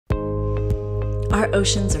Our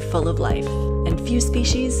oceans are full of life, and few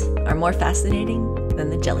species are more fascinating than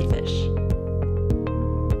the jellyfish.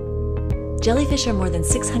 Jellyfish are more than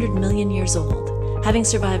 600 million years old, having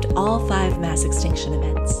survived all 5 mass extinction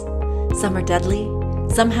events. Some are deadly,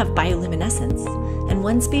 some have bioluminescence, and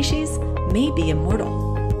one species may be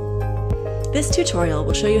immortal. This tutorial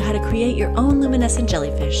will show you how to create your own luminescent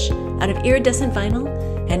jellyfish out of iridescent vinyl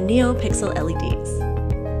and NeoPixel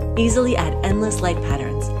LEDs. Easily add endless light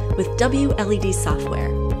patterns with WLED software,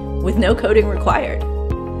 with no coding required.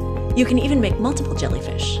 You can even make multiple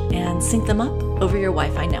jellyfish and sync them up over your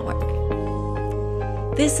Wi-Fi network.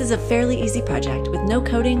 This is a fairly easy project with no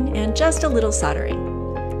coding and just a little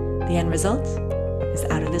soldering. The end result is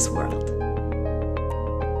out of this world.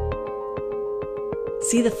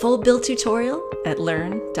 See the full build tutorial at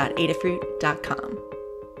learn.adafruit.com.